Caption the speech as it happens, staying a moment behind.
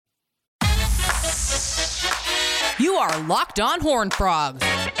You are Locked On Horned Frogs,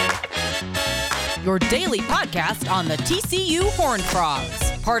 your daily podcast on the TCU Horned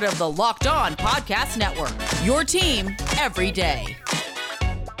Frogs, part of the Locked On Podcast Network, your team every day.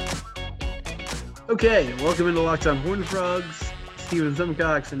 Okay, welcome into Locked On Horned Frogs. Steven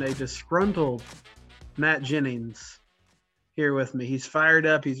Simcox and a disgruntled Matt Jennings here with me. He's fired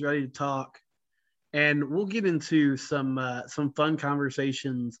up. He's ready to talk. And we'll get into some fun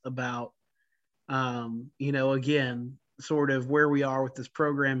conversations about, again, sort of where we are with this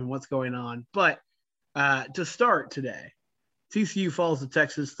program and what's going on. But to start today, TCU falls to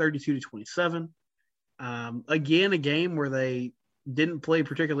Texas 32-27. Again, a game where they didn't play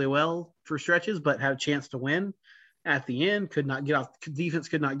particularly well for stretches, but had a chance to win at the end. Defense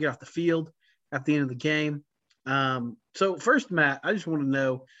could not get off the field at the end of the game. So first, Matt, I just want to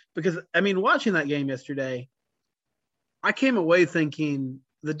know, because, watching that game yesterday, I came away thinking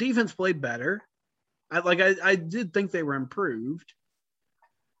the defense played better. I did think they were improved,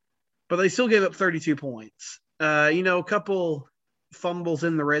 but they still gave up 32 points. A couple fumbles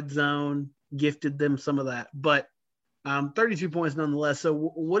in the red zone gifted them some of that, but 32 points nonetheless. So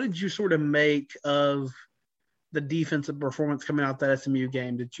what did you sort of make of the defensive performance coming out that SMU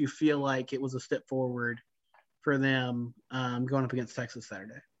game? Did you feel like it was a step forward for them going up against Texas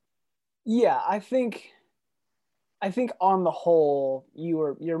Saturday? Yeah, I think on the whole,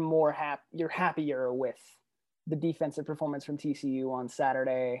 you're happier with the defensive performance from TCU on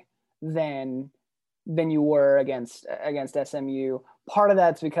Saturday than you were against SMU. Part of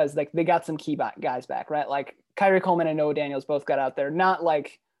that's because they got some key guys back, right? Like Kyrie Coleman and Noah Daniels both got out there, not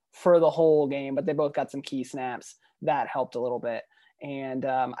like for the whole game, but they both got some key snaps. That helped a little bit. And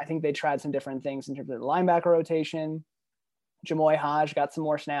I think they tried some different things in terms of the linebacker rotation. Jamoy Hodge got some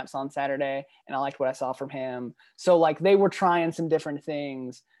more snaps on Saturday, and I liked what I saw from him. So they were trying some different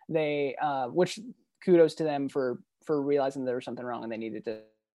things. They, which kudos to them for realizing there was something wrong and they needed to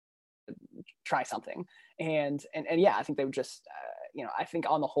try something. And yeah, I think they were just, I think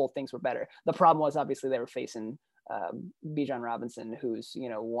on the whole things were better. The problem was obviously they were facing Bijan Robinson, who's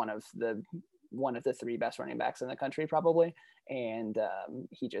one of the three best running backs in the country probably. And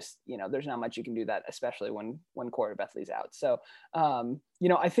he just, there's not much you can do that, especially when Corey Bethley's out. So,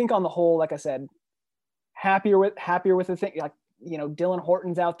 I think on the whole, like I said, happier with the thing, Dylan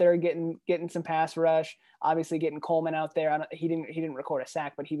Horton's out there getting some pass rush, obviously getting Coleman out there. He didn't record a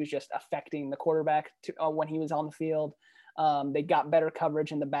sack, but he was just affecting the quarterback when he was on the field. They got better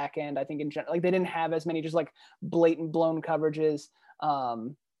coverage in the back end. I think in general, they didn't have as many just blatant blown coverages.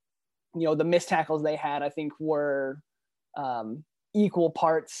 The missed tackles they had, I think, were equal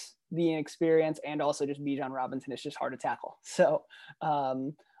parts the inexperience and also just Bijan Robinson is just hard to tackle. So,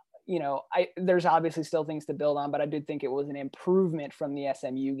 there's obviously still things to build on, but I did think it was an improvement from the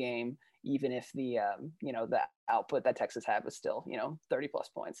SMU game, even if the output that Texas had was still, 30 plus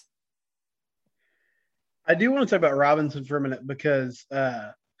points. I do want to talk about Robinson for a minute because,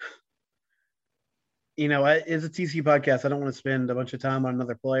 as a TCU podcast, I don't want to spend a bunch of time on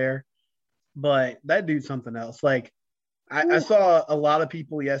another player, but that dude's something else. I saw a lot of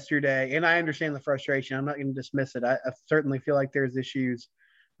people yesterday, and I understand the frustration. I'm not going to dismiss it. I certainly feel like there's issues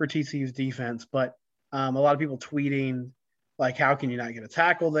for TCU's defense, but a lot of people tweeting, how can you not get a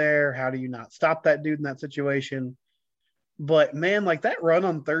tackle there? How do you not stop that dude in that situation? But, man, that run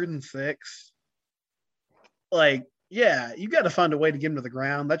on 3rd and 6, yeah, you got to find a way to get him to the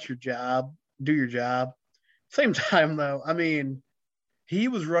ground. That's your job. Do your job. Same time, though, he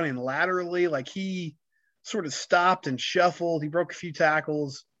was running laterally. He sort of stopped and shuffled. He broke a few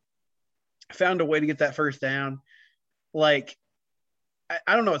tackles, found a way to get that first down. I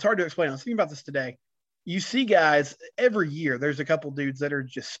don't know. It's hard to explain. I was thinking about this today. You see guys every year, there's a couple dudes that are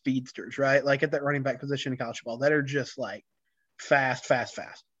just speedsters, right? At that running back position in college football that are just fast.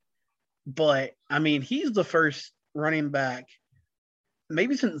 But he's the first running back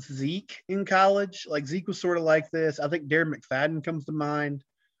maybe since Zeke in college. Zeke was sort of like this. I think Darren McFadden comes to mind,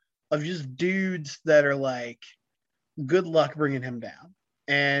 of just dudes that are good luck bringing him down.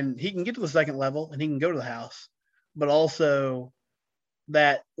 And he can get to the second level and he can go to the house, but also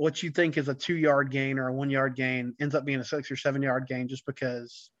that what you think is a 2-yard gain or a 1-yard gain ends up being a 6 or 7-yard gain just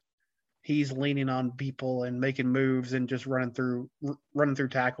because he's leaning on people and making moves and just running through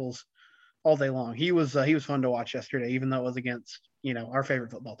tackles all day long. He was fun to watch yesterday, even though it was against, our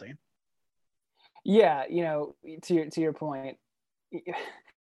favorite football team. Yeah. To your point,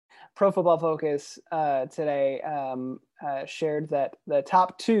 Pro Football Focus today shared that the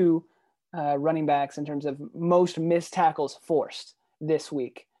top 2 running backs in terms of most missed tackles forced this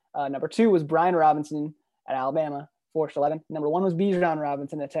week. Number 2 was Brian Robinson at Alabama, forced 11. Number 1 was Bijan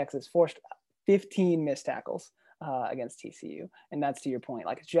Robinson at Texas, forced 15 missed tackles against TCU. And that's to your point.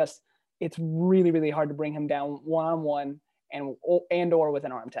 Like, it's really, really hard to bring him down one-on-one and or with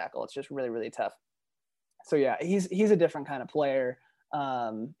an arm tackle. It's just really, really tough. So yeah, he's a different kind of player.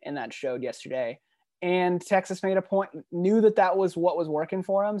 And that showed yesterday. And Texas made a point, knew that was what was working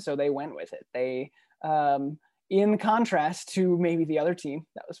for them, so they went with it. They, in contrast to maybe the other team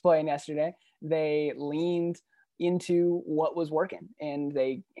that was playing yesterday, they leaned into what was working, and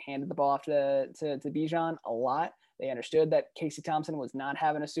they handed the ball off to Bijan a lot. They understood that Casey Thompson was not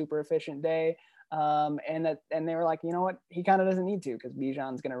having a super efficient day, and they were like, you know what, he kind of doesn't need to, because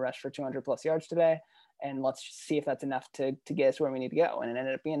Bijan's going to rush for 200 plus yards today, and let's see if that's enough to get us where we need to go. And it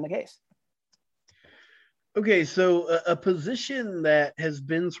ended up being the case. Okay, so a position that has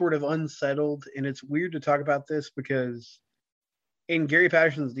been sort of unsettled, and it's weird to talk about this because in Gary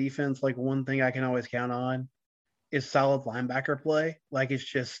Patterson's defense, like, one thing I can always count on is solid linebacker play. Like, it's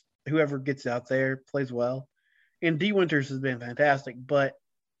just whoever gets out there plays well. And D. Winters has been fantastic. But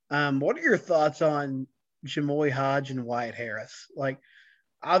what are your thoughts on Jamoy Hodge and Wyatt Harris? Like,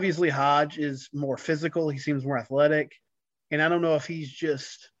 obviously Hodge is more physical. He seems more athletic. And I don't know if he's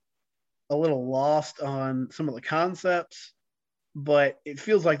just a little lost on some of the concepts, but it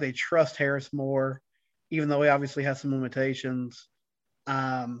feels like they trust Harris more, even though he obviously has some limitations.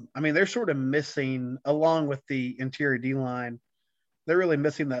 I mean, they're sort of missing, along with the interior D-line, they're really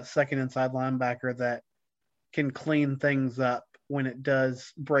missing that second inside linebacker that can clean things up when it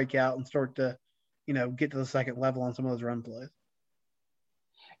does break out and start to, get to the second level on some of those run plays.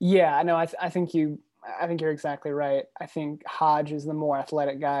 Yeah, I know. I think you're exactly right. I think Hodge is the more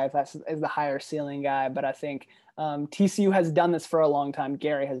athletic guy. Is the higher ceiling guy. But I think TCU has done this for a long time.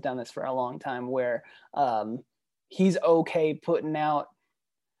 Gary has done this for a long time, where he's okay putting out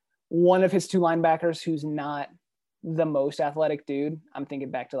one of his two linebackers who's not the most athletic dude. I'm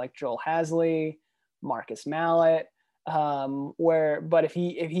thinking back to like Joel Hasley, Marcus Mallett, but if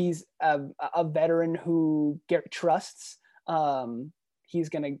he's a veteran who Gary trusts, he's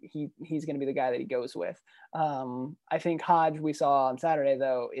gonna be the guy that he goes with. I think Hodge, we saw on Saturday,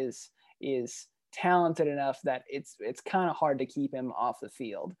 though, is talented enough that it's kind of hard to keep him off the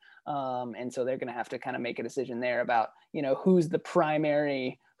field. And so they're going to have to kind of make a decision there about, who's the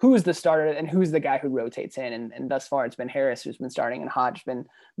starter and who's the guy who rotates in. And thus far it's been Harris who's been starting and Hodge been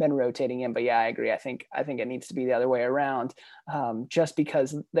rotating in. But yeah, I agree. I think it needs to be the other way around, just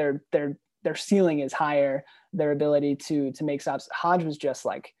because their ceiling is higher, their ability to make stops. Hodge was just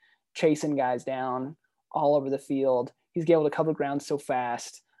like chasing guys down all over the field. He's able to cover ground so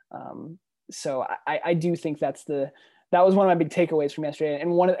fast. So I do think that was one of my big takeaways from yesterday.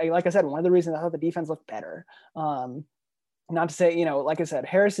 And like I said, one of the reasons I thought the defense looked better, not to say, like I said,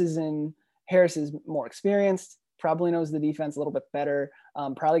 Harris is more experienced, probably knows the defense a little bit better,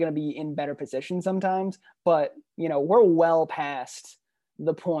 probably going to be in better position sometimes, but we're well past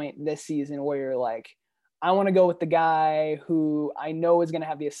the point this season where you're like, I want to go with the guy who I know is going to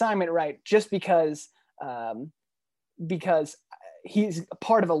have the assignment right, just because he's a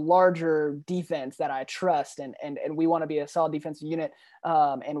part of a larger defense that I trust, and we want to be a solid defensive unit,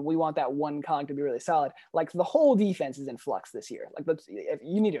 and we want that one cog to be really solid. Like, the whole defense is in flux this year. Like,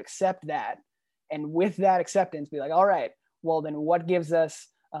 you need to accept that, and with that acceptance, be like, all right, well then what gives us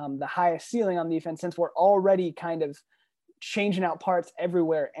the highest ceiling on defense, since we're already kind of changing out parts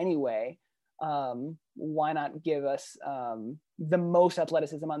everywhere anyway? Why not give us the most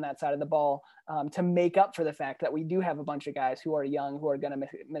athleticism on that side of the ball, to make up for the fact that we do have a bunch of guys who are young, who are going to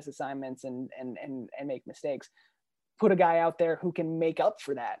miss assignments and make mistakes. Put a guy out there who can make up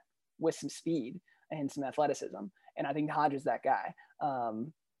for that with some speed and some athleticism. And I think Hodge is that guy. I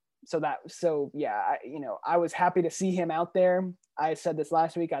was happy to see him out there. I said this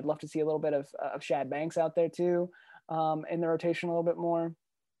last week, I'd love to see a little bit of Shad Banks out there too, in the rotation a little bit more.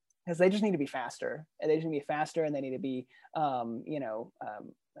 Because they just need to be faster, and they need to be,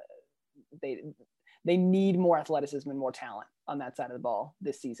 they need more athleticism and more talent on that side of the ball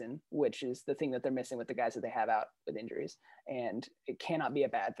this season, which is the thing that they're missing with the guys that they have out with injuries. And it cannot be a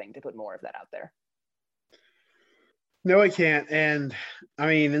bad thing to put more of that out there. No, it can't. And I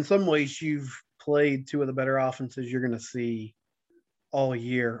mean, in some ways, you've played two of the better offenses you're going to see all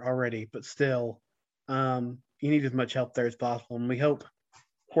year already, but still, you need as much help there as possible. And we hope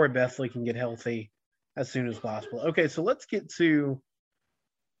Corey Bethley can get healthy as soon as possible. Okay, so let's get to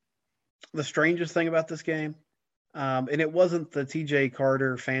the strangest thing about this game. And it wasn't the TJ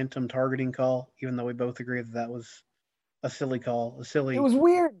Carter phantom targeting call, even though we both agree that was a silly call. It was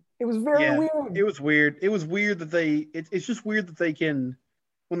weird. It was very weird. It was weird. It was weird that it's just weird that they can,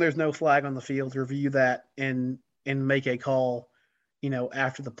 when there's no flag on the field, review that and make a call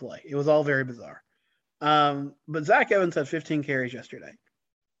after the play. It was all very bizarre. But Zach Evans had 15 carries yesterday.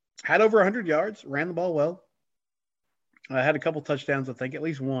 Had over 100 yards, ran the ball well. Had a couple touchdowns, I think, at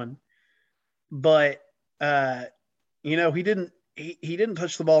least one. But, he didn't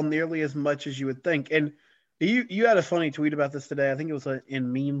touch the ball nearly as much as you would think. And you had a funny tweet about this today. I think it was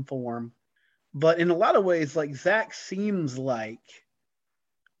in meme form. But in a lot of ways, like, Zach seems like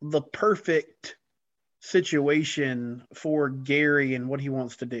the perfect situation for Gary and what he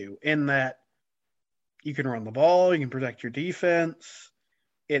wants to do, in that you can run the ball, you can protect your defense.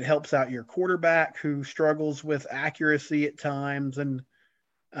 It helps out your quarterback who struggles with accuracy at times and,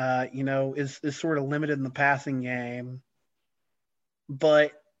 is sort of limited in the passing game.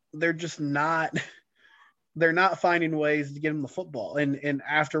 But they're just not – they're not finding ways to get him the football. And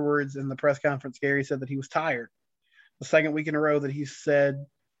afterwards in the press conference, Gary said that he was tired. The second week in a row that he said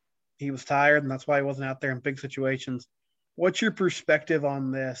he was tired, and that's why he wasn't out there in big situations. What's your perspective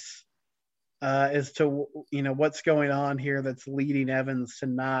on this as to, what's going on here that's leading Evans to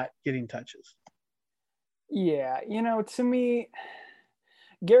not getting touches? Yeah, to me,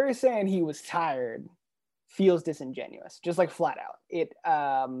 Gary saying he was tired feels disingenuous, just like flat out. It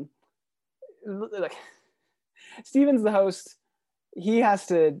like Steven's the host. He has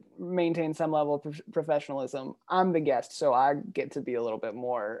to maintain some level of professionalism. I'm the guest, so I get to be a little bit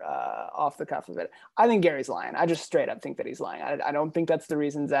more off the cuff of it. I think Gary's lying. I just straight up think that he's lying. I don't think that's the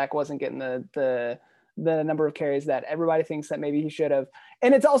reason Zach wasn't getting the number of carries that everybody thinks that maybe he should have.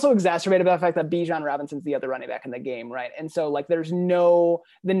 And it's also exacerbated by the fact that Bijan Robinson's the other running back in the game, right? And so, like, there's the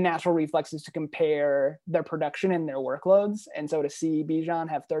natural reflexes to compare their production and their workloads. And so to see Bijan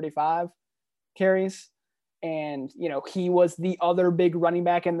have 35 carries, and, he was the other big running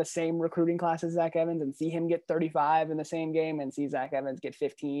back in the same recruiting class as Zach Evans, and see him get 35 in the same game and see Zach Evans get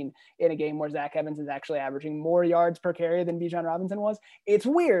 15 in a game where Zach Evans is actually averaging more yards per carry than Bijan Robinson was. It's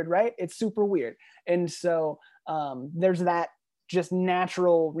weird, right? It's super weird. And so there's that just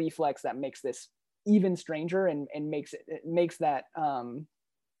natural reflex that makes this even stranger and makes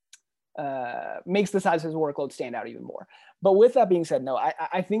the size of his workload stand out even more. But with that being said, no,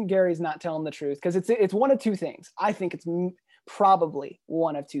 I think Gary's not telling the truth, because it's one of two things. I think it's probably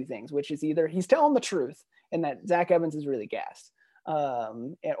one of two things, which is either he's telling the truth and that Zach Evans is really gassed,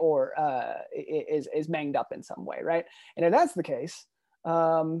 or is banged up in some way, right? And if that's the case,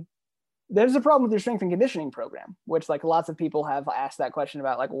 there's a problem with your strength and conditioning program, which, like, lots of people have asked that question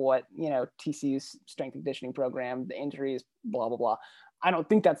about, like, what, TCU's strength and conditioning program, the injuries, blah, blah, blah. I don't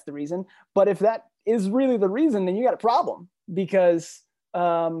think that's the reason. But if that is really the reason, then you got a problem, because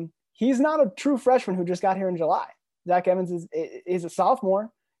he's not a true freshman who just got here in July. Zach Evans is a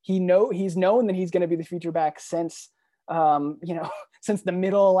sophomore. He's known that he's going to be the feature back since since the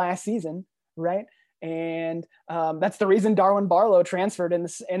middle of last season, right? And that's the reason Darwin Barlow transferred in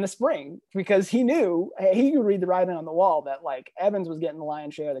the spring, because he knew he could read the writing on the wall that, like, Evans was getting the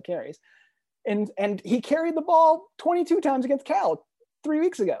lion's share of the carries, and he carried the ball 22 times against Cal 3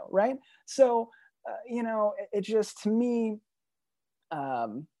 weeks ago, right? So it just, to me,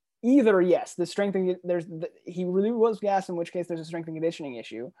 either yes, the strength and he really was gassed, in which case there's a strength and conditioning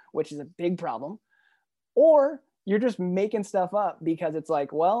issue, which is a big problem, or you're just making stuff up because it's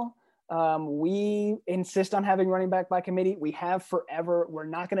like, well, we insist on having running back by committee. We have forever. We're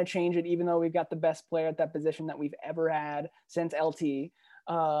not going to change it, even though we've got the best player at that position that we've ever had since LT.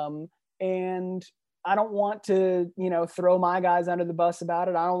 And I don't want to, throw my guys under the bus about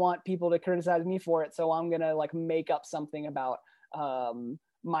it. I don't want people to criticize me for it. So I'm going to, like, make up something about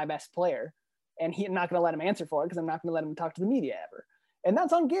my best player, and I'm not going to let him answer for it, because I'm not going to let him talk to the media ever. And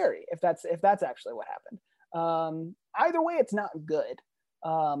that's on Gary, if that's actually what happened. Either way, it's not good.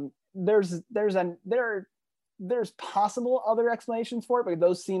 There's possible other explanations for it, but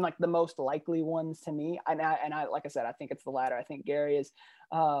those seem like the most likely ones to me. And I, like I said, I think it's the latter. I think Gary is,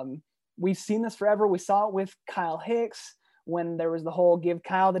 we've seen this forever. We saw it with Kyle Hicks when there was the whole give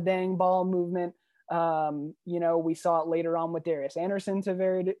Kyle the dang ball movement. We saw it later on with Darius Anderson to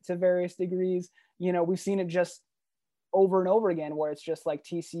various degrees. We've seen it just over and over again, where it's just like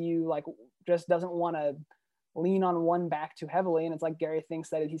TCU, like, just doesn't want to lean on one back too heavily. And it's like Gary thinks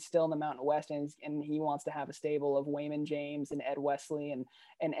that he's still in the Mountain West, and he wants to have a stable of Wayman James and Ed Wesley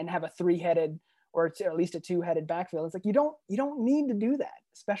and have a three-headed, or at least a two-headed backfield. It's like, you don't need to do that,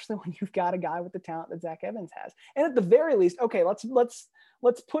 especially when you've got a guy with the talent that Zach Evans has. And at the very least, okay, let's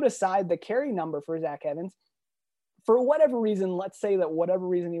put aside the carry number for Zach Evans. For whatever reason, let's say that whatever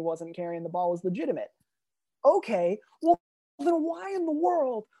reason he wasn't carrying the ball was legitimate. Okay, well, then why in the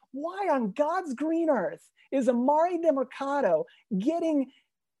world, why on God's green earth is Amari DeMercado getting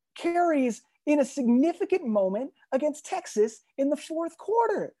carries in a significant moment against Texas in the fourth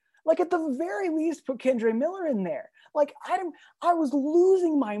quarter. Like, at the very least, put Kendre Miller in there. Like, I was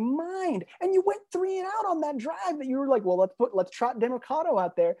losing my mind. And you went 3 and out on that drive that you were like, well, let's trot Demercado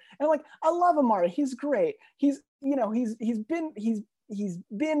out there. And like, I love Amari. He's great. He's been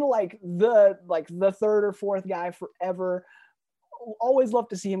like the third or fourth guy forever. Always love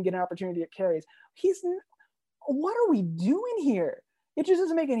to see him get an opportunity at carries. What are we doing here? It just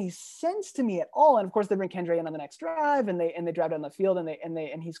doesn't make any sense to me at all. And of course, they bring Kendre in on the next drive, and they drive down the field,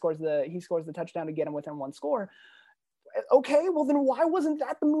 and he scores the touchdown to get him within 1 score. Okay, well then why wasn't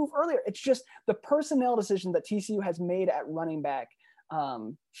that the move earlier? It's just the personnel decision that TCU has made at running back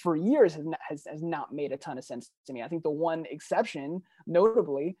for years has not made a ton of sense to me. I think the one exception,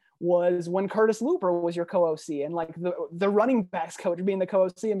 notably, was when Curtis Looper was your co-OC, and like the running backs coach being the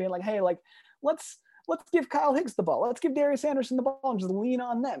co-OC and being like, hey, like let's give Kyle Hicks the ball. Let's give Darius Anderson the ball and just lean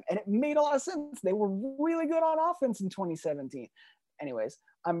on them. And it made a lot of sense. They were really good on offense in 2017. Anyways,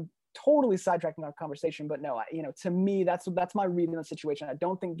 I'm totally sidetracking our conversation, but no, to me, that's my reading of the situation. I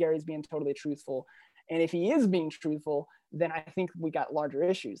don't think Gary's being totally truthful. And if he is being truthful, then I think we got larger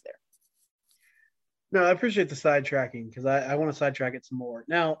issues there. No, I appreciate the sidetracking because I want to sidetrack it some more.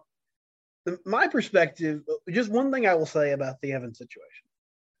 Now, my perspective, just one thing I will say about the Evans situation.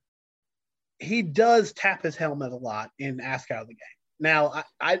 He does tap his helmet a lot and ask out of the game. Now,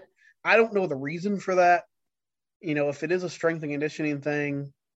 I don't know the reason for that. If it is a strength and conditioning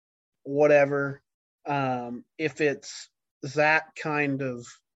thing, whatever. If it's that kind of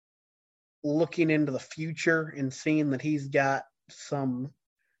looking into the future and seeing that he's got some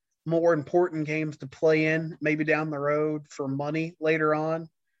more important games to play in, maybe down the road for money later on.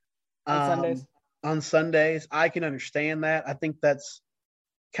 On Sundays, I can understand that. I think that's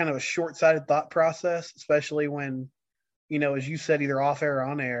kind of a short-sighted thought process, especially when, as you said, either off air or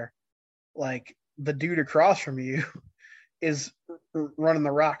on air, like the dude across from you is running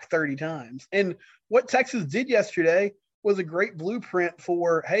the rock 30 times. And what Texas did yesterday was a great blueprint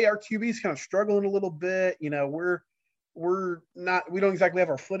for, hey, our QB's kind of struggling a little bit. We don't exactly have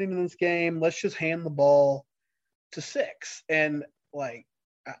our footing in this game. Let's just hand the ball to 6. And like,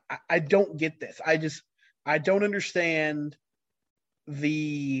 I don't get this. I don't understand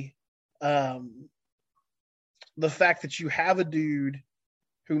the fact that you have a dude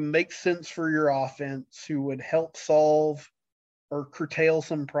who makes sense for your offense, who would help solve or curtail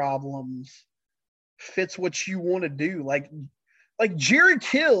some problems, fits what you want to do. Like Jerry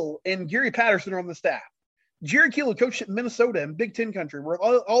Kill and Gary Patterson are on the staff. Jerry Kill coached at Minnesota in Big Ten country, where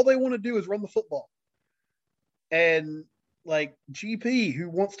all they want to do is run the football. And like GP, who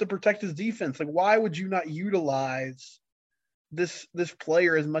wants to protect his defense, like why would you not utilize this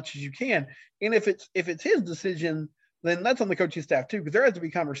player as much as you can? And if it's his decision, then that's on the coaching staff too, because there has to be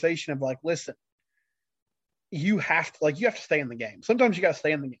conversation of like, listen, you have to stay in the game. Sometimes you got to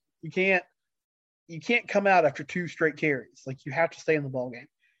stay in the game. You can't come out after 2 straight carries. Like, you have to stay in the ball game.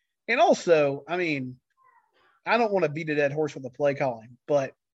 And also, I mean, I don't want to beat a dead horse with the play calling,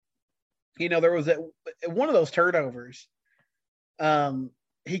 but there was one of those turnovers.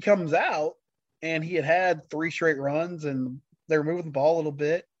 He comes out and he had 3 straight runs and they're moving the ball a little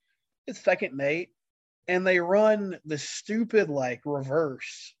bit. It's 2nd and 8, and they run the stupid like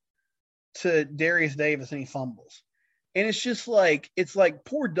reverse to Darius Davis and he fumbles. And it's just like,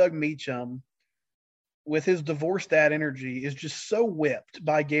 poor Doug Meacham with his divorced dad energy is just so whipped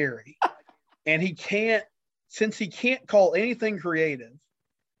by Gary. And since he can't call anything creative,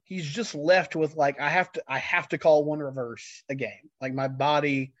 he's just left with like, I have to call one reverse a game. Like, my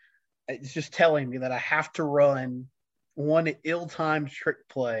body is just telling me that I have to run one ill-timed trick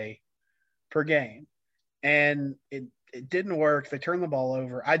play per game. And it didn't work. They turned the ball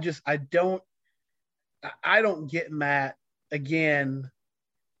over. I don't get Matt again.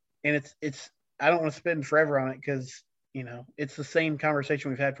 And it's I don't want to spend forever on it because, it's the same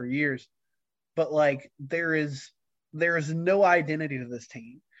conversation we've had for years. But like, there is no identity to this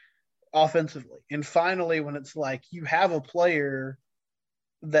team offensively. And finally, when it's like you have a player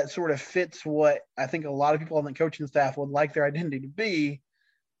that sort of fits what I think a lot of people on the coaching staff would like their identity to be,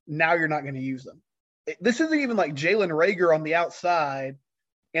 now you're not going to use them. This isn't even like Jalen Reagor on the outside,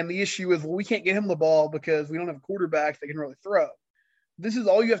 and the issue is, well, we can't get him the ball because we don't have quarterbacks that can really throw. This is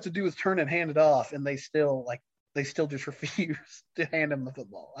all you have to do is turn and hand it off, and they still just refuse to hand him the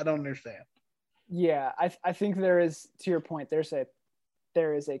football. I don't understand. Yeah, I think there is, to your point, there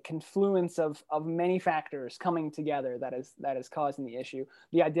is a confluence of many factors coming together that is causing the issue.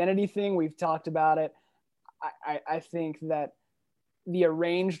 The identity thing, we've talked about it. I think that the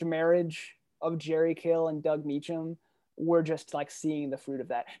arranged marriage of Jerry Kill and Doug Meacham we're just like seeing the fruit of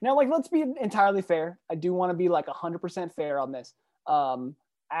that. Now, like, let's be entirely fair. I do want to be like 100% fair on this.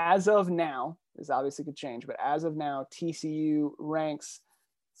 As of now, this obviously could change, but as of now, TCU ranks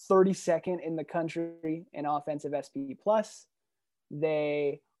 32nd in the country in offensive SP plus.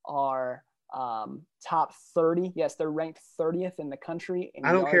 They are top 30. Yes, they're ranked 30th in the country.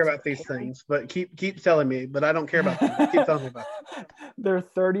 I don't care about these things, but keep telling me. But I don't care about them. Keep telling me about them. They're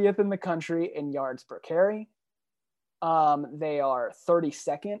 30th in the country in yards per carry. They are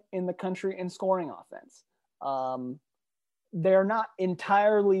 32nd in the country in scoring offense. They're not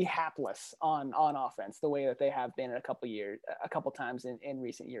entirely hapless on offense the way that they have been in a couple times in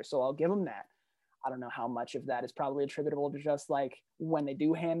recent years. So I'll give them that. I don't know how much of that is probably attributable to just like when they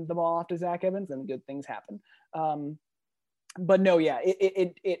do hand the ball off to Zach Evans and good things happen. But no, yeah,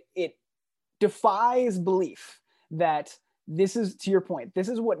 it defies belief that this is, to your point, this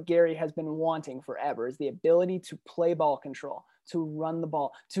is what Gary has been wanting forever, is the ability to play ball control, to run the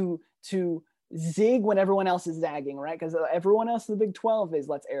ball, to zig when everyone else is zagging, right? Because everyone else in the Big 12 is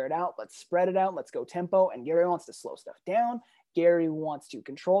let's air it out, let's spread it out, let's go tempo. And Gary wants to slow stuff down. Gary wants to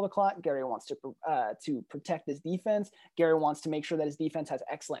control the clock. Gary wants to protect his defense. Gary wants to make sure that his defense has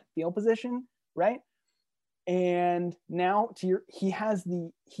excellent field position, right? And now he has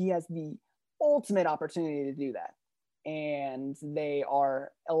the ultimate opportunity to do that. And they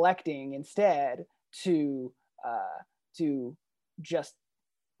are electing instead to just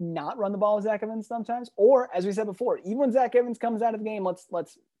not run the ball with Zach Evans sometimes. Or as we said before, even when Zach Evans comes out of the game,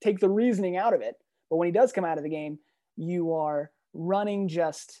 let's take the reasoning out of it. But when he does come out of the game, you are running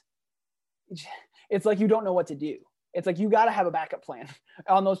it's like you don't know what to do. It's like you got to have a backup plan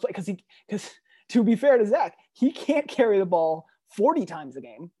on those plays because to be fair to Zach, he can't carry the ball 40 times a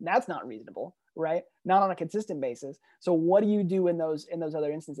game. That's not reasonable, right? Not on a consistent basis. So what do you do in those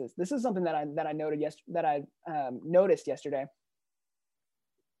other instances? This is something that I noticed yesterday.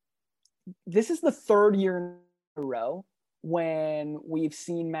 This is the third year in a row when we've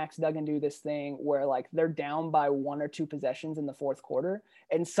seen Max Duggan do this thing where like they're down by 1 or 2 possessions in the fourth quarter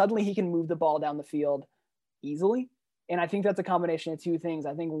and suddenly he can move the ball down the field easily. And I think that's a combination of two things.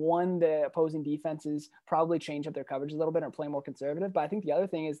 I think one, the opposing defenses probably change up their coverage a little bit or play more conservative. But I think the other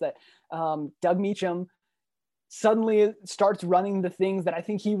thing is that Doug Meacham suddenly starts running the things that I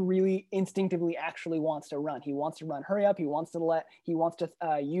think he really instinctively actually wants to run. He wants to run hurry up. He wants to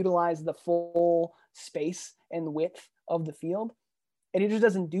utilize the full space and width of the field. And he just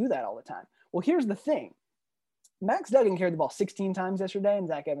doesn't do that all the time. Well, here's the thing. Max Duggan carried the ball 16 times yesterday and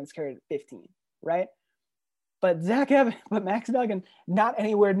Zach Evans carried it 15, right? But Max Duggan, not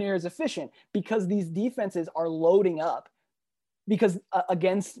anywhere near as efficient because these defenses are loading up because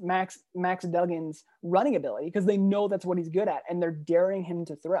against Max Duggan's running ability, because they know that's what he's good at and they're daring him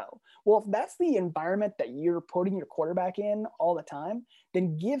to throw. Well, if that's the environment that you're putting your quarterback in all the time,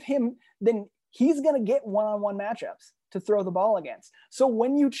 then he's going to get one-on-one matchups to throw the ball against. So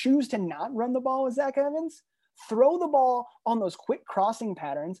when you choose to not run the ball with Zach Evans, throw the ball on those quick crossing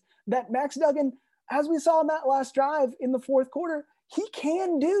patterns that Max Duggan, as we saw in that last drive in the fourth quarter, he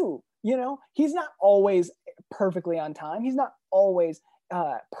can do. You know, he's not always perfectly on time. He's not always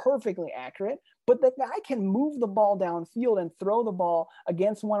perfectly accurate, but the guy can move the ball downfield and throw the ball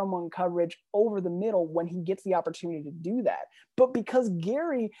against one-on-one coverage over the middle when he gets the opportunity to do that. But because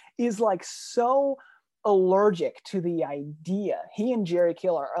Gary is like so allergic to the idea, he and Jerry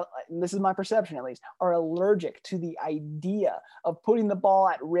Kill are, this is my perception at least, are allergic to the idea of putting the ball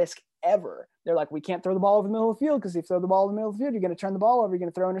at risk ever. They're like, we can't throw the ball over the middle of the field because if you throw the ball in the middle of the field, you're going to turn the ball over, you're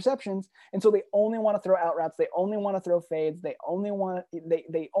going to throw interceptions. And so they only want to throw out routes. They only want to throw fades. They only want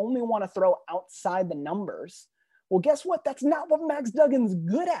to throw outside the numbers. Well, guess what? That's not what Max Duggan's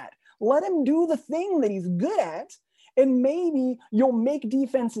good at. Let him do the thing that he's good at. And maybe you'll make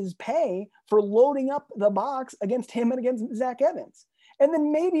defenses pay for loading up the box against him and against Zach Evans. And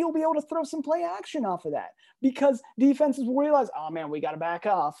then maybe you'll be able to throw some play action off of that because defenses will realize, oh man, we got to back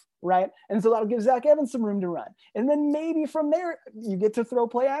off, right? And so that'll give Zach Evans some room to run. And then maybe from there, you get to throw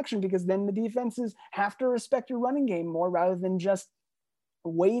play action because then the defenses have to respect your running game more rather than just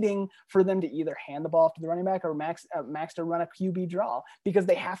waiting for them to either hand the ball off to the running back or Max to run a QB draw because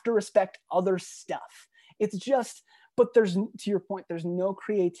they have to respect other stuff. It's just, but there's, to your point, there's no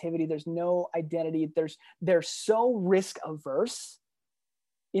creativity. There's no identity. They're so risk averse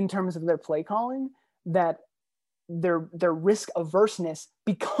in terms of their play calling that their risk averseness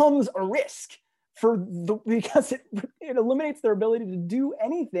becomes a risk because it eliminates their ability to do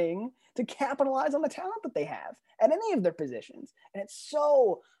anything to capitalize on the talent that they have at any of their positions. And it's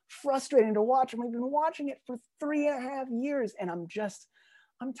so frustrating to watch. And we've been watching it for 3.5 years and I'm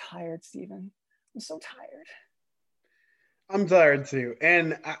tired, Stephen. I'm so tired. I'm tired too.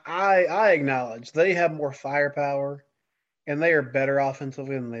 And I acknowledge they have more firepower and they are better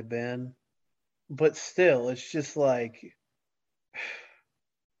offensively than they've been. But still, it's just like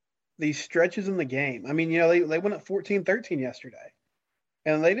these stretches in the game. I mean, they went up 14-13 yesterday.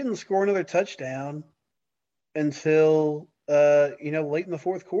 And they didn't score another touchdown until late in the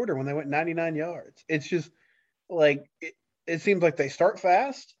fourth quarter when they went 99 yards. It's just like it seems like they start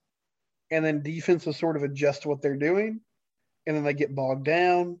fast and then defenses sort of adjust to what they're doing and then they get bogged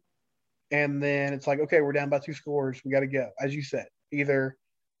down and then it's like, okay, we're down by 2 scores, we got to go. As you said, either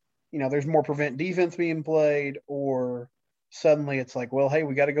there's more prevent defense being played or suddenly it's like, well, hey,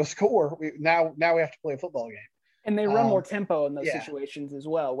 we got to go score. Now we have to play a football game. And they run more tempo in those yeah. situations as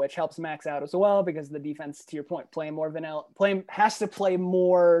well, which helps Max out as well because the defense, to your point, has to play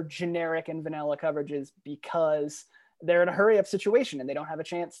more generic and vanilla coverages because they're in a hurry up situation and they don't have a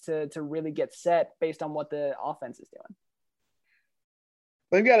chance to really get set based on what the offense is doing.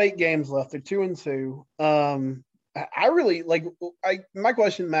 They've got 8 games left. They're 2-2. I really my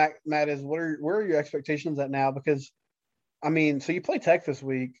question, Matt, is where are your expectations at now? Because I mean, so you play Tech this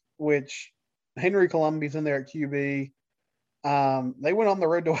week, which Henry Colombi's in there at QB. They went on the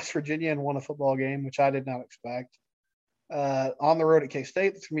road to West Virginia and won a football game, which I did not expect. On the road at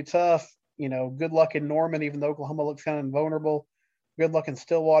K-State, it's going to be tough. Good luck in Norman, even though Oklahoma looks kind of invulnerable. Good luck in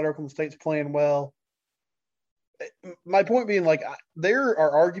Stillwater. Oklahoma State's playing well. My point being, there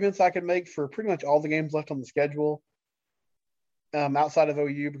are arguments I could make for pretty much all the games left on the schedule outside of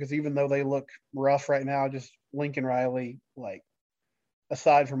OU, because even though they look rough right now, just Lincoln Riley,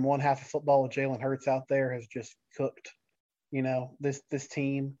 aside from one half of football with Jalen Hurts out there, has just cooked, this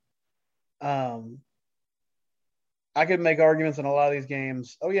team. I could make arguments in a lot of these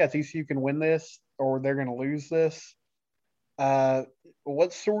games. Oh, yeah, TCU can win this or they're going to lose this.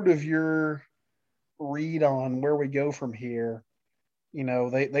 What's sort of your read on where we go from here?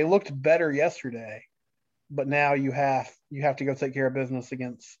 They looked better yesterday, but now you have to go take care of business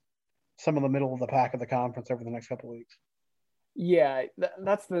against some of the middle of the pack of the conference over the next couple of weeks. Yeah,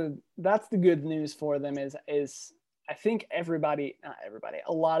 that's the good news for them is I think not everybody,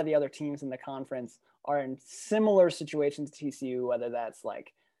 a lot of the other teams in the conference are in similar situations to TCU, whether that's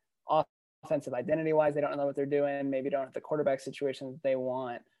offensive identity wise, they don't know what they're doing, maybe don't have the quarterback situation that they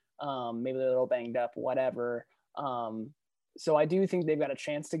want, maybe they're a little banged up, whatever. So I do think they've got a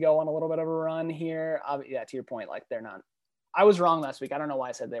chance to go on a little bit of a run here. Yeah, to your point, they're not. I was wrong last week. I don't know why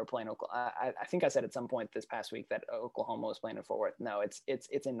I said they were playing Oklahoma. I think I said at some point this past week that Oklahoma was playing in Fort Worth. No, it's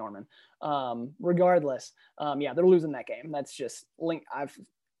in Norman. Regardless, yeah, they're losing that game. That's just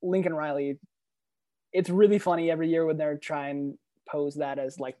Lincoln Riley. It's really funny every year when they're trying pose that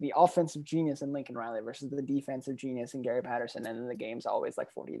as the offensive genius in Lincoln Riley versus the defensive genius in Gary Patterson, and then the game's always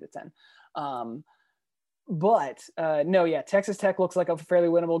 40-10. But no, yeah, Texas Tech looks like a fairly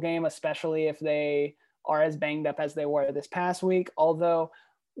winnable game, especially if they are as banged up as they were this past week. Although,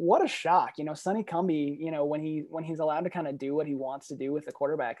 what a shock, Sonny Cumbie, when he's allowed to kind of do what he wants to do with the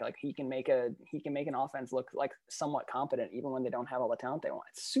quarterback, he can make an offense look somewhat competent even when they don't have all the talent they want.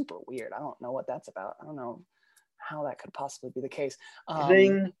 It's super weird. I don't know what that's about. I don't know how that could possibly be the case.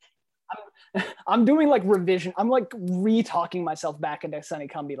 I'm doing revision. I'm re-talking myself back into Sonny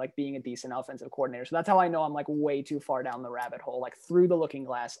Cumbie being a decent offensive coordinator. So that's how I know I'm way too far down the rabbit hole, through the looking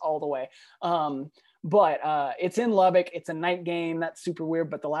glass all the way. But it's in Lubbock. It's a night game. That's super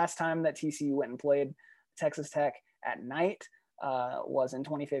weird. But the last time that TCU went and played Texas Tech at night was in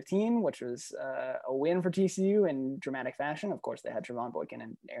 2015, which was a win for TCU in dramatic fashion. Of course, they had Trevon Boykin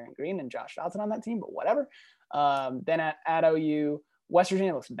and Aaron Green and Josh Johnson on that team, but whatever. Then at OU, West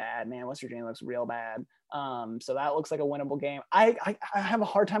Virginia looks bad, man. West Virginia looks real bad. So that looks like a winnable game. I have a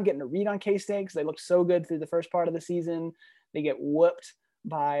hard time getting a read on K-State because they looked so good through the first part of the season. They get whooped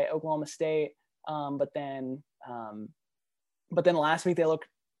by Oklahoma State. But then last week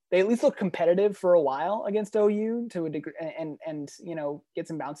they at least looked competitive for a while against OU to a degree, and get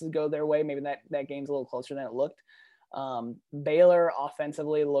some bounces go their way. Maybe that game's a little closer than it looked. Baylor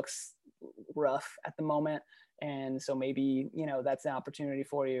offensively looks rough at the moment. And so maybe, that's an opportunity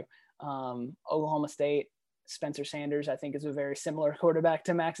for you. Oklahoma State, Spencer Sanders, I think, is a very similar quarterback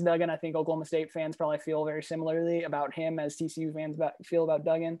to Max Duggan. I think Oklahoma State fans probably feel very similarly about him as TCU fans feel about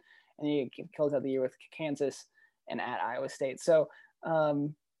Duggan. And he closes out the year with Kansas and at Iowa State. So,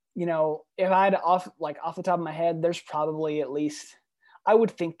 if I had off the top of my head, there's probably at least, I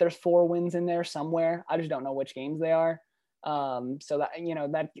would think there's 4 wins in there somewhere. I just don't know which games they are. So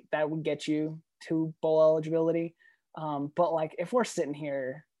that, that would get you to bowl eligibility. But if we're sitting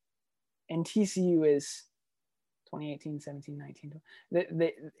here and TCU is 2018, 17, 19.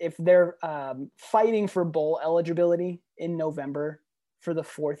 If they're fighting for bowl eligibility in November for the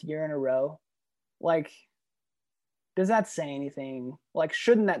 4th year in a row, like, does that say anything? Like,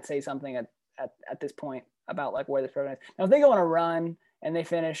 shouldn't that say something at this point about like where this program is? Now, if they go on a run and they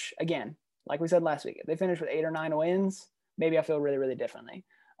finish again, like we said last week, if they finish with 8 or 9 wins, maybe I feel really, really differently.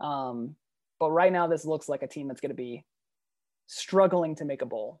 But right now, this looks like a team that's going to be struggling to make a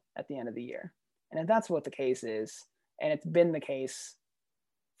bowl at the end of the year. And if that's what the case is, and it's been the case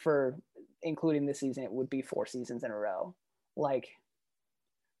for including this season, it would be 4 seasons in a row. Like,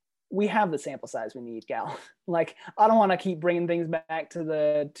 we have the sample size we need, Gal. Like, I don't want to keep bringing things back to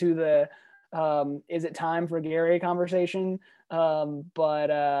the is it time for Gary conversation? But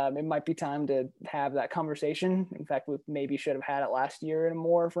it might be time to have that conversation. In fact, we maybe should have had it last year in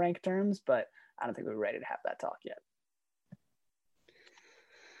more frank terms, but I don't think we're ready to have that talk yet.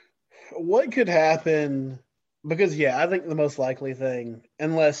 What could happen? Because, I think the most likely thing,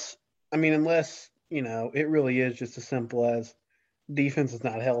 unless, you know, it really is just as simple as defense is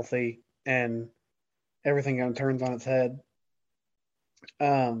not healthy and everything kind of turns on its head.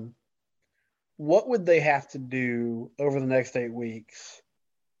 What would they have to do over the next 8 weeks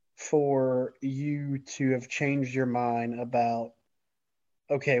for you to have changed your mind about,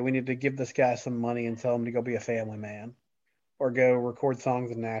 okay, we need to give this guy some money and tell him to go be a family man or go record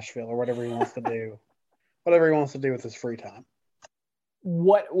songs in Nashville or whatever he wants to do, whatever he wants to do with his free time?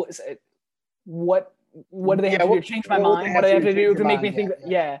 What was it? What do they have to do to change my mind? What do they have to do to make me think that,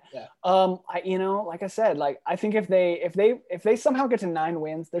 yeah. I, you know, like I said, like, I think if they somehow get to 9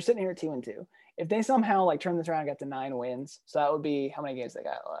 wins, they're sitting here at 2-2. If they somehow like turn this around and get to 9 wins, so that would be how many games they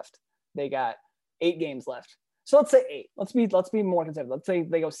got left? They got 8 games left. So let's say 8. Let's be more conservative. Let's say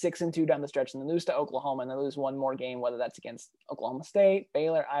they go 6-2 down the stretch and they lose to Oklahoma and they lose one more game, whether that's against Oklahoma State,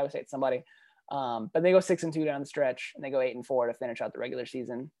 Baylor, Iowa State, somebody. But they go 6-2 down the stretch and they go 8-4 to finish out the regular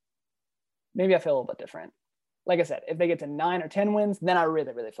season. Maybe I feel a little bit different. Like I said, if they get to 9 or 10 wins, then I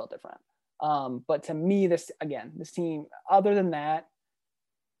really, really feel different. But to me, this team, other than that,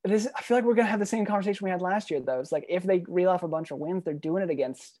 I feel like we're going to have the same conversation we had last year, though. It's like, if they reel off a bunch of wins, they're doing it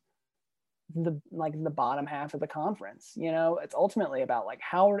against the bottom half of the conference. You know, it's ultimately about like,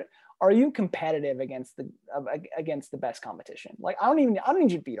 how are you competitive against the best competition? Like, I don't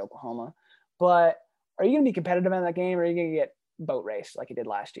need you to beat Oklahoma, but are you going to be competitive in that game, or are you going to get boat raced like you did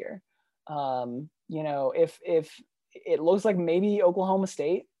last year? You know, if it looks like maybe Oklahoma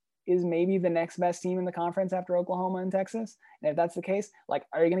State is maybe the next best team in the conference after Oklahoma and Texas, and if that's the case, like,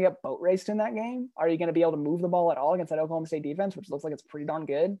 are you going to get boat raced in that game? Are you going to be able to move the ball at all against that Oklahoma State defense, which looks like it's pretty darn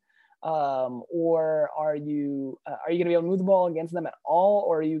good? Or are you going to be able to move the ball against them at all,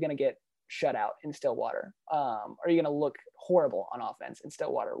 or are you going to get shut out in Stillwater? Are you going to look horrible on offense in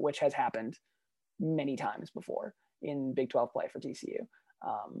Stillwater, which has happened many times before in Big 12 play for TCU?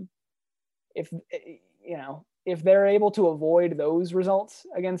 If they're able to avoid those results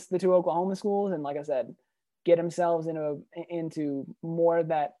against the 2 Oklahoma schools, and like I said, get themselves into more of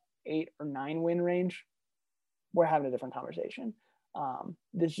that 8 or 9 win range, we're having a different conversation.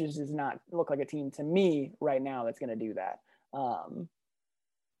 This just does not look like a team to me right now that's going to do that.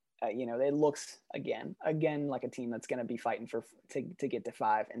 You know, it looks again like a team that's going to be fighting to get to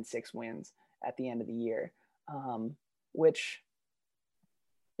 5 and 6 wins at the end of the year, which,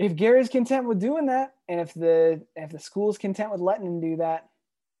 if Gary's content with doing that, and if the school's content with letting him do that,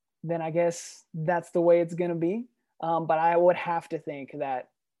 then I guess that's the way it's going to be. But I would have to think that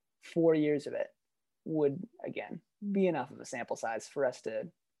 4 years of it would, again, be enough of a sample size for us to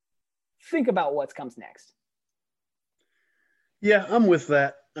think about what comes next. Yeah, I'm with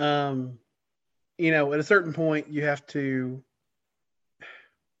that. You know, at a certain point, you have to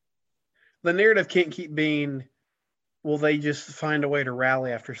 – the narrative can't keep being, will they just find a way to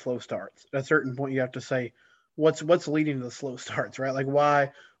rally after slow starts? At a certain point, you have to say, what's leading to the slow starts, right? Like,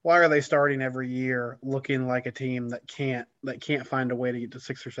 why are they starting every year looking like a team that can't find a way to get to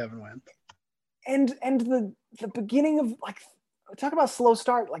 6 or 7 wins? And the beginning of, like, talk about slow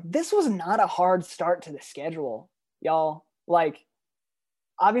start. Like, this was not a hard start to the schedule, y'all. Like,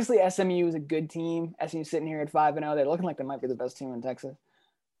 obviously SMU is a good team. SMU sitting here at 5-0. They're looking like they might be the best team in Texas.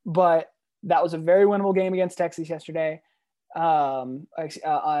 But that was a very winnable game against Texas yesterday, on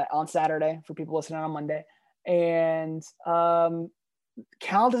Saturday for people listening on Monday. And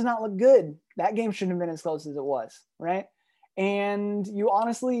Cal does not look good. That game shouldn't have been as close as it was, right? And you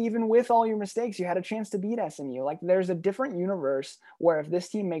honestly, even with all your mistakes, you had a chance to beat SMU. Like, there's a different universe where if this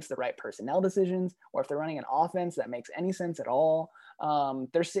team makes the right personnel decisions, or if they're running an offense that makes any sense at all,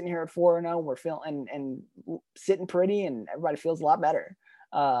 they're sitting here at 4-0. We're feeling and sitting pretty, and everybody feels a lot better.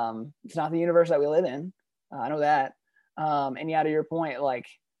 It's not the universe that we live in. I know that. And yeah, to your point, like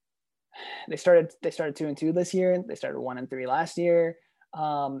they started 2-2 this year. They started 1-3 last year.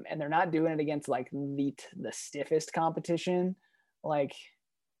 And they're not doing it against like the stiffest competition. Like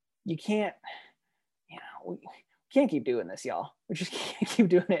you can't, we can't keep doing this, y'all. We just can't keep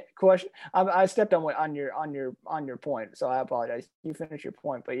doing it. Question. I stepped on your point, so I apologize. You finish your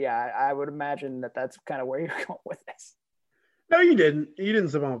point, but yeah, I would imagine that's kind of where you're going with this. No, you didn't. You didn't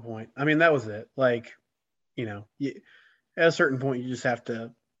step on a point. I mean, that was it. Like, at a certain point, you just have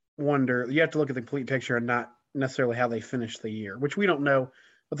to wonder. You have to look at the complete picture and not necessarily how they finish the year, which we don't know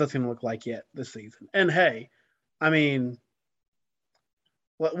what that's going to look like yet this season. And hey, I mean,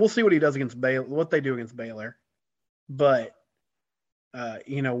 we'll see what he does against Baylor, what they do against Baylor. But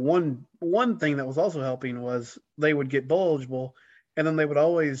one thing that was also helping was they would get bowl eligible, and then they would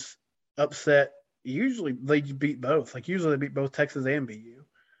always upset. Usually they beat both. Like usually they beat both Texas and BU,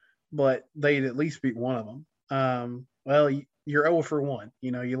 but they'd at least beat one of them. Well, you're 0 for 1.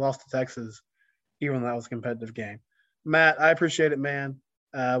 You lost to Texas, even though that was a competitive game. Matt, I appreciate it, man.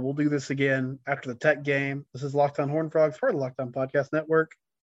 We'll do this again after the Tech game. This is Locked On Horned Frogs, part of the Locked On Podcast Network.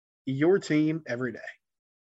 Your team every day.